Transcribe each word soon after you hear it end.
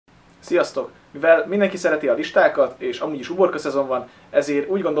Sziasztok! Mivel mindenki szereti a listákat, és amúgy is uborka szezon van, ezért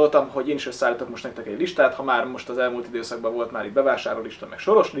úgy gondoltam, hogy én is összeállítok most nektek egy listát, ha már most az elmúlt időszakban volt már itt bevásárlólista, meg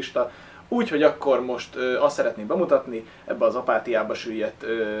soros lista, úgyhogy akkor most azt szeretném bemutatni, ebbe az apátiába süllyedt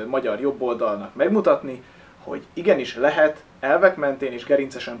magyar jobboldalnak megmutatni, hogy igenis lehet elvek mentén és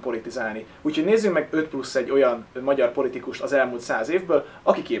gerincesen politizálni. Úgyhogy nézzünk meg 5+1 olyan magyar politikust az elmúlt 100 évből,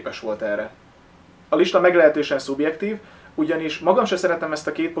 aki képes volt erre. A lista meglehetősen szubjektív, ugyanis magam sem szeretem ezt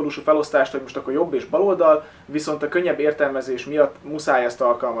a kétpólusú felosztást, hogy most akkor jobb és baloldal, viszont a könnyebb értelmezés miatt muszáj ezt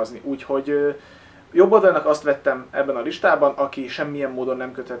alkalmazni. Úgyhogy jobboldalnak azt vettem ebben a listában, aki semmilyen módon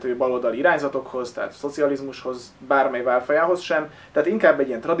nem köthető baloldali irányzatokhoz, tehát szocializmushoz, bármely válfajához sem, tehát inkább egy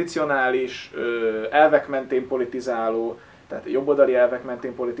ilyen tradicionális, elvek mentén politizáló, tehát jobboldali elvek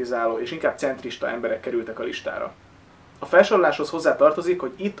mentén politizáló, és inkább centrista emberek kerültek a listára. A felsoroláshoz hozzá tartozik,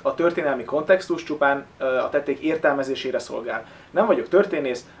 hogy itt a történelmi kontextus csupán a tették értelmezésére szolgál. Nem vagyok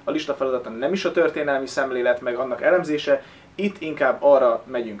történész, a lista feladata nem is a történelmi szemlélet, meg annak elemzése, itt inkább arra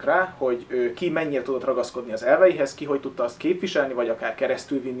megyünk rá, hogy ki mennyire tudott ragaszkodni az elveihez, ki hogy tudta azt képviselni, vagy akár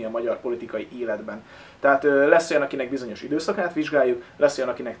keresztülvinni a magyar politikai életben. Tehát lesz olyan, akinek bizonyos időszakát vizsgáljuk, lesz olyan,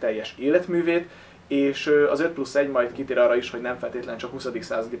 akinek teljes életművét, és az 5+1 majd kitér arra is, hogy nem feltétlenül csak 20.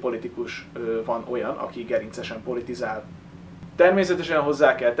 századi politikus van olyan, aki gerincesen politizál. Természetesen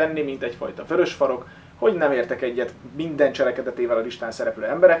hozzá kell tenni, mint egyfajta vörös farok, hogy nem értek egyet minden cselekedetével a listán szereplő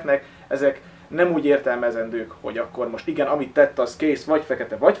embereknek, ezek nem úgy értelmezendők, hogy akkor most igen, amit tett, az kész, vagy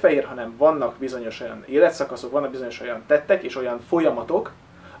fekete, vagy fehér, hanem vannak bizonyos olyan életszakaszok, vannak bizonyos olyan tettek és olyan folyamatok,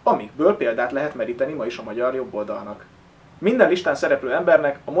 amikből példát lehet meríteni ma is a magyar jobboldalnak. Minden listán szereplő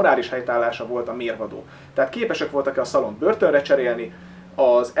embernek a morális helytállása volt a mérvadó. Tehát képesek voltak-e a szalont börtönre cserélni,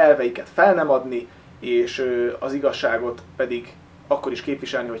 az elveiket fel nem adni, és az igazságot pedig akkor is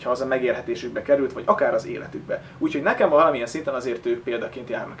képviselni, hogyha az a megélhetésükbe került, vagy akár az életükbe. Úgyhogy nekem valamilyen szinten azért ők példaként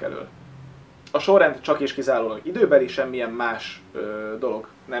járnak elől. A sorrend csak és kizárólag időbeli, semmilyen más dolog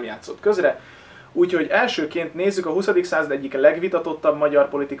nem játszott közre. Úgyhogy elsőként nézzük a 20. század egyik legvitatottabb magyar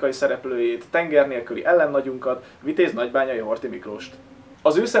politikai szereplőjét, tenger nélküli ellennagyunkat, Vitéz Nagybányai Horthy Miklóst.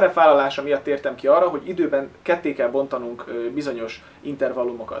 Az ő szerepvállalása miatt tértem ki arra, hogy időben ketté kell bontanunk bizonyos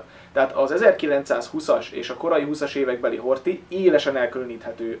intervallumokat. Tehát az 1920-as és a korai 20-as évekbeli Horthy élesen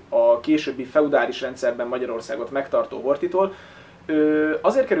elkülöníthető a későbbi feudális rendszerben Magyarországot megtartó Horthytól.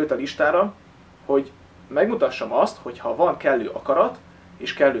 Azért került a listára, hogy megmutassam azt, hogy ha van kellő akarat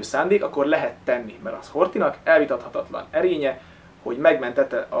és kellő szándék, akkor lehet tenni, mert az Horthynak elvitathatatlan erénye, hogy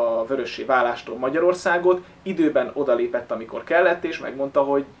megmentette a vörössé válástól Magyarországot, időben odalépett, amikor kellett, és megmondta,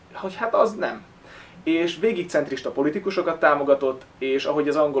 hogy hát az nem. És végig centrista politikusokat támogatott, és ahogy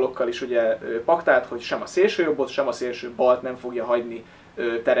az angolokkal is ugye paktált, hogy sem a szélső jobbot, sem a szélső balt nem fogja hagyni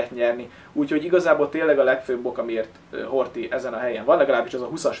teret nyerni. Úgyhogy igazából tényleg a legfőbb ok, amiért Horthy ezen a helyen van, legalábbis az a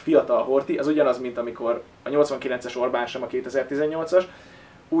 20-as fiatal Horthy, az ugyanaz, mint amikor a 89-es Orbán sem a 2018-as.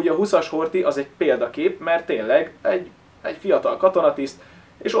 Úgy a 20-as Horthy az egy példakép, mert tényleg egy fiatal katonatiszt,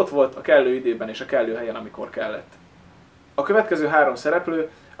 és ott volt a kellő időben és a kellő helyen, amikor kellett. A következő három szereplő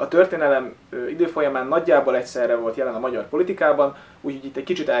a történelem időfolyamán nagyjából egyszerre volt jelen a magyar politikában, úgyhogy itt egy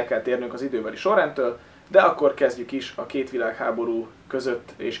kicsit el kell térnünk az időbeli sorrendtől, de akkor kezdjük is a két világháború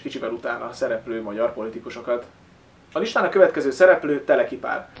között és kicsivel utána szereplő magyar politikusokat. A listán a következő szereplő Teleki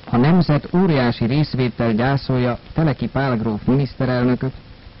Pál. A nemzet óriási részvéttel gyászolja Teleki Pál gróf miniszterelnököt,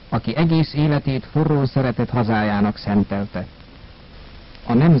 aki egész életét forró szeretett hazájának szentelte.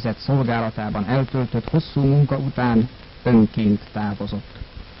 A nemzet szolgálatában eltöltött hosszú munka után önként távozott.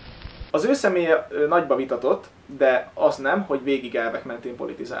 Az ő személye nagyba vitatott, de az nem, hogy végig elvek mentén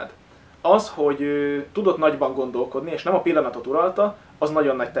politizált. Az, hogy tudott nagyban gondolkodni, és nem a pillanatot uralta, az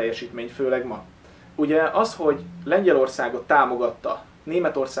nagyon nagy teljesítmény, főleg ma. Ugye az, hogy Lengyelországot támogatta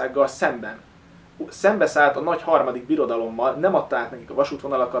Németországgal szembeszállt a nagy harmadik birodalommal, nem adta át nekik a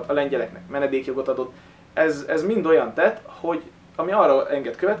vasútvonalakat, a lengyeleknek menedékjogot adott, ez mind olyan tett, hogy ami arra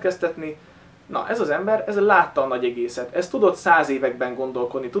enged következtetni, na ez az ember, ez látta a nagy egészet, ez tudott 100 években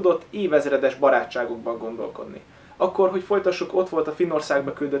gondolkodni, tudott évezredes barátságokban gondolkodni. Akkor, hogy folytassuk, ott volt a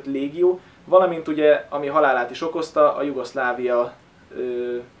Finnországba küldött légió, valamint ugye, ami halálát is okozta, a Jugoszlávia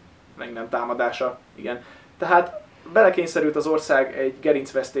meg nem támadása, igen. Tehát belekényszerült az ország egy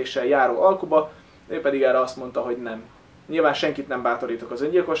gerincvesztéssel járó alkuba, ő pedig erre azt mondta, hogy nem. Nyilván senkit nem bátorítok az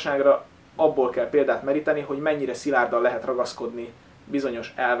öngyilkosságra, abból kell példát meríteni, hogy mennyire szilárdan lehet ragaszkodni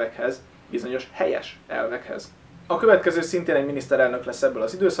bizonyos elvekhez, bizonyos helyes elvekhez. A következő szintén egy miniszterelnök lesz ebből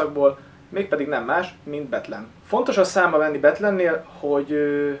az időszakból, mégpedig nem más, mint Bethlen. Fontos azt számba venni Bethlennél, hogy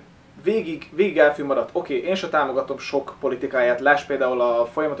végig elfű maradt. Oké, én se támogatom sok politikáját, láss például a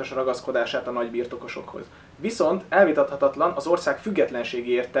folyamatos ragaszkodását a nagy birtokosokhoz. Viszont elvitathatatlan az ország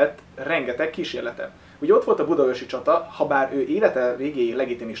függetlenségéért tett rengeteg kísérlete. Ugye ott volt a budaörsi csata, ha bár ő élete végéig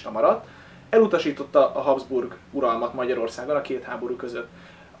legitimista maradt, elutasította a Habsburg uralmat Magyarországon a két háború között.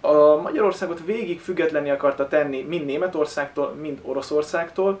 A Magyarországot végig függetlenné akarta tenni mind Németországtól, mind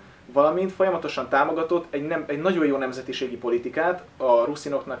Oroszországtól, valamint folyamatosan támogatott egy nagyon jó nemzetiségi politikát a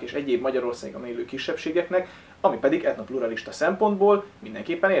ruszinoknak és egyéb Magyarországon élő kisebbségeknek, ami pedig etnopluralista szempontból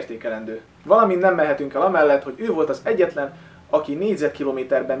mindenképpen értékelendő. Valamint nem mehetünk el amellett, hogy ő volt az egyetlen, aki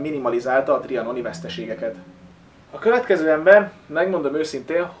négyzetkilométerben minimalizálta a trianoni veszteségeket. A következő ember, megmondom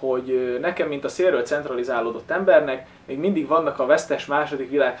őszintén, hogy nekem, mint a szélről centralizálódott embernek, még mindig vannak a vesztes második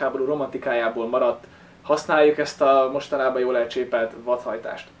világháború romantikájából maradt, használjuk ezt a mostanában jól elcsépelt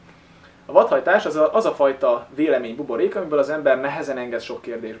vadhajtást. A vadhajtás az a fajta véleménybuborék, amiből az ember nehezen enged sok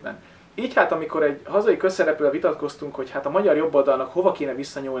kérdésben. Így hát, amikor egy hazai közszereplővel vitatkoztunk, hogy hát a magyar jobboldalnak hova kéne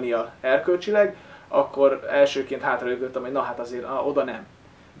visszanyúlnia erkölcsileg, akkor elsőként hátralögöttem, hogy na hát azért oda nem.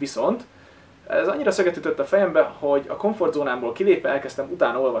 Viszont ez annyira szöget ütött a fejembe, hogy a komfortzónámból kilépve elkezdtem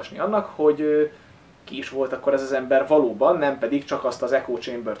utána olvasni annak, hogy ki is volt akkor ez az ember valóban, nem pedig csak azt az echo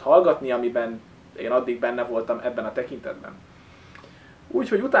chambert hallgatni, amiben én addig benne voltam ebben a tekintetben.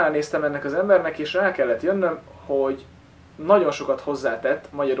 Úgyhogy utána néztem ennek az embernek, és rá kellett jönnöm, hogy nagyon sokat hozzátett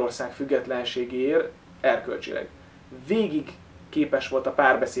Magyarország függetlenségéért erkölcsileg. Végig képes volt a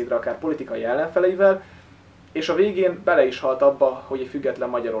párbeszédre akár politikai ellenfeleivel, és a végén bele is halt abba, hogy egy független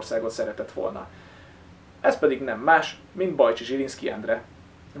Magyarországot szeretett volna. Ez pedig nem más, mint Bajcsi Zsilinszky Endre.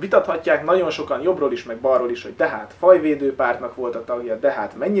 Vitathatják nagyon sokan jobbról is, meg balról is, hogy de hát fajvédő pártnak volt a tagja, de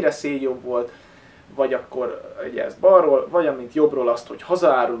hát mennyire széljobb volt, vagy akkor ugye ezt balról, vagy amint jobbról azt, hogy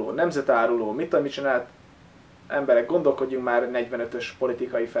hazaáruló, nemzetáruló, mit csinált. Emberek, gondolkodjunk már 45-ös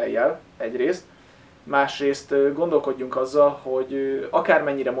politikai fejjel egyrészt, másrészt gondolkodjunk azzal, hogy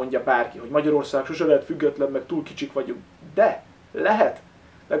akármennyire mondja bárki, hogy Magyarország sose lehet független, meg túl kicsik vagyunk, de lehet,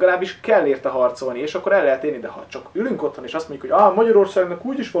 legalábbis kell érte harcolni, és akkor el lehet érni, de ha csak ülünk otthon és azt mondjuk, hogy Magyarországnak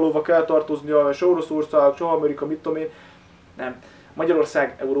úgyis valóva kell tartoznia, se Oroszország, se Amerika, mit tudom én, nem.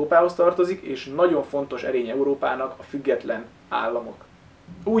 Magyarország Európához tartozik, és nagyon fontos erény Európának a független államok.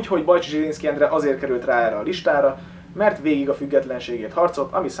 Úgy, hogy Bajcsi Zsilinszky Endre azért került rá erre a listára, mert végig a függetlenségét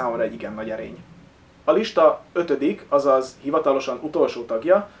harcolt, ami számomra egy igen nagy erény. A lista 5., azaz hivatalosan utolsó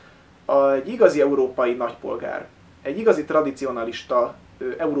tagja, egy igazi európai nagypolgár. Egy igazi tradicionalista,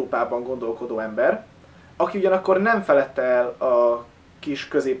 Európában gondolkodó ember, aki ugyanakkor nem felette el a kis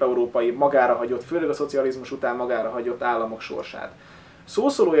közép-európai magára hagyott, főleg a szocializmus után magára hagyott államok sorsát.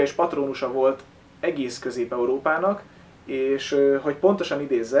 Szószólója és patronusa volt egész Közép-Európának, és hogy pontosan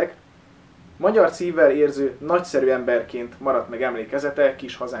idézzek, magyar szívvel érző, nagyszerű emberként maradt meg emlékezete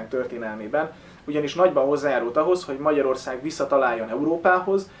kis hazánk történelmében, ugyanis nagyban hozzájárult ahhoz, hogy Magyarország visszataláljon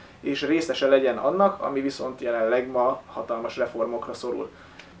Európához, és részese legyen annak, ami viszont jelenleg ma hatalmas reformokra szorul.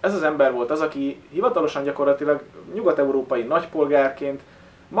 Ez az ember volt az, aki hivatalosan gyakorlatilag nyugat-európai nagypolgárként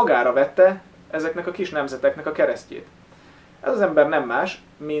magára vette ezeknek a kis nemzeteknek a keresztjét. Ez az ember nem más,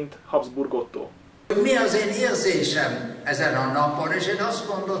 mint Habsburg Otto. Mi az én érzésem ezen a napon, és én azt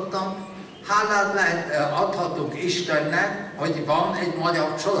gondoltam, hálát adhatunk Istennek, hogy van egy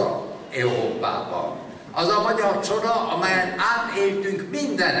magyar csoda Európában. Az a magyar csoda, amelyen átéltünk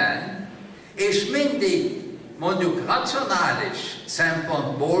mindenen, és mindig, mondjuk racionális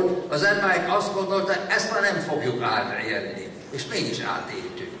szempontból az emberek azt gondolták, ezt már nem fogjuk átélni, és mégis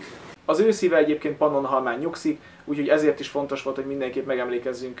átéltük. Az ő szíve egyébként Pannonhalmán nyugszik, úgyhogy ezért is fontos volt, hogy mindenképp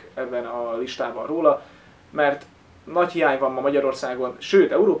megemlékezzünk ebben a listában róla, mert nagy hiány van ma Magyarországon,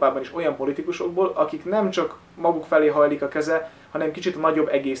 sőt Európában is olyan politikusokból, akik nem csak maguk felé hajlik a keze, hanem kicsit nagyobb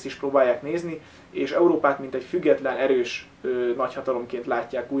egészt is próbálják nézni, és Európát mint egy független, erős nagyhatalomként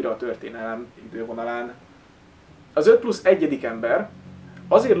látják újra a történelem idővonalán. Az 5+1. ember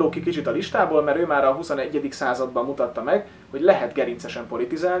azért lóg ki kicsit a listából, mert ő már a 21. században mutatta meg, hogy lehet gerincesen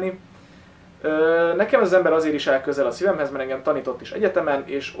politizálni. Nekem ez az ember azért is áll közel a szívemhez, mert engem tanított is egyetemen,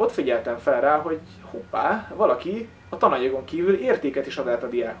 és ott figyeltem fel rá, hogy hoppá, valaki a tananyagon kívül értéket is ad át a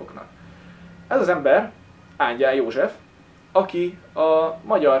diákoknak. Ez az ember Ángyál József, aki a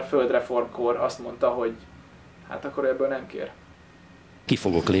magyar földreformkor azt mondta, hogy hát akkor ebből nem kér. Ki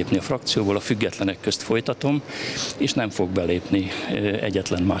fogok lépni a frakcióból, a függetlenek közt folytatom, és nem fog belépni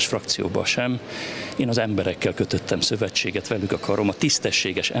egyetlen más frakcióba sem. Én az emberekkel kötöttem szövetséget, velük akarom, a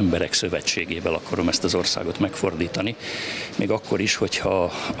tisztességes emberek szövetségével akarom ezt az országot megfordítani, még akkor is, hogyha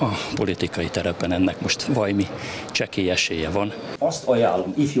a politikai terepen ennek most valami csekély esélye van. Azt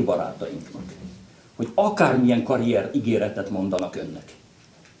ajánlom ifjú barátainknak, hogy akármilyen karrier ígéretet mondanak önnek,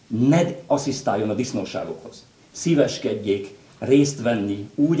 ne asszisztáljon a disznóságokhoz. Szíveskedjék részt venni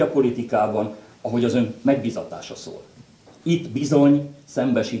úgy a politikában, ahogy az ön megbízatása szól. Itt bizony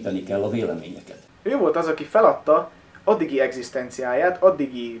szembesíteni kell a véleményeket. Ő volt az, aki feladta addigi egzisztenciáját,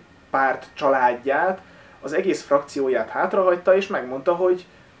 addigi párt családját, az egész frakcióját hátrahagyta, és megmondta, hogy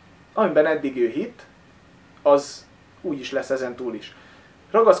amiben eddig ő hitt, az úgy is lesz ezen túl is.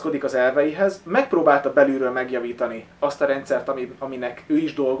 Ragaszkodik az elveihez, megpróbálta belülről megjavítani azt a rendszert, aminek ő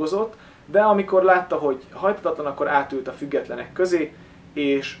is dolgozott, de amikor látta, hogy hajthatatlan, akkor átült a függetlenek közé,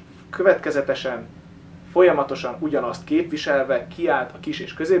 és következetesen, folyamatosan ugyanazt képviselve kiállt a kis-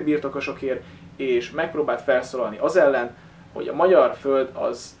 és középbirtokosokért, és megpróbált felszólalni az ellen, hogy a magyar föld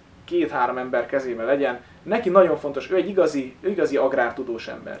az 2-3 ember kezében legyen. Neki nagyon fontos, ő egy igazi agrártudós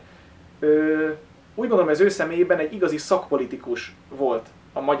ember. Úgy gondolom, ez ő személyében egy igazi szakpolitikus volt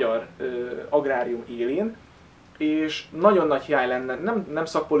a magyar agrárium élén, és nagyon nagy hiány lenne nem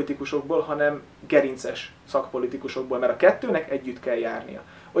szakpolitikusokból, hanem gerinces szakpolitikusokból, mert a kettőnek együtt kell járnia.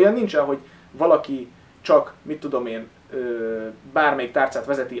 Olyan nincsen, hogy valaki csak, mit tudom én, bármelyik tárcát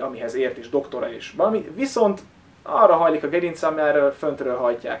vezeti, amihez ért, és doktora és valami, viszont arra hajlik a gerince, amelyről föntről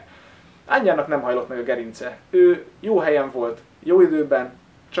hajtják. Ányának nem hajlott meg a gerince. Ő jó helyen volt, jó időben,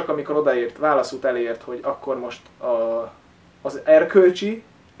 csak amikor odaért, válaszút elért, hogy akkor most az erkölcsi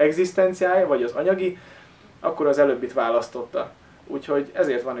egzisztenciája, vagy az anyagi, akkor az előbbit választotta. Úgyhogy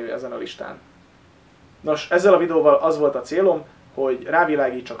ezért van ő ezen a listán. Nos, ezzel a videóval az volt a célom, hogy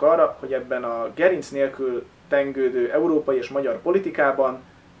rávilágítsak arra, hogy ebben a gerinc nélkül tengődő európai és magyar politikában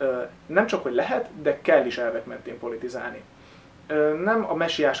nem csak hogy lehet, de kell is elvek mentén politizálni. Nem a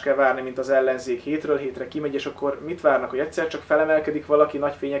messiást kell várni, mint az ellenzék, hétről hétre kimegy, és akkor mit várnak, hogy egyszer csak felemelkedik valaki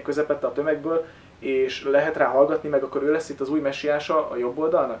nagy fények közepette a tömegből, és lehet rá hallgatni, meg akkor ő lesz itt az új messiása a jobb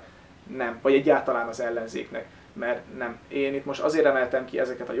oldalnak? Nem. Vagy egyáltalán az ellenzéknek. Mert nem. Én itt most azért emeltem ki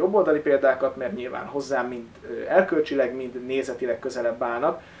ezeket a jobboldali példákat, mert nyilván hozzám mind erkölcsileg, mind nézetileg közelebb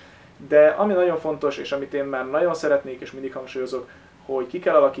állnak. De ami nagyon fontos, és amit én már nagyon szeretnék, és mindig hangsúlyozok, hogy ki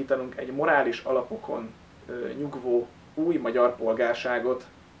kell alakítanunk egy morális alapokon nyugvó új magyar polgárságot.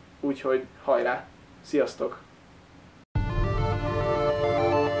 Úgyhogy hajrá! Sziasztok!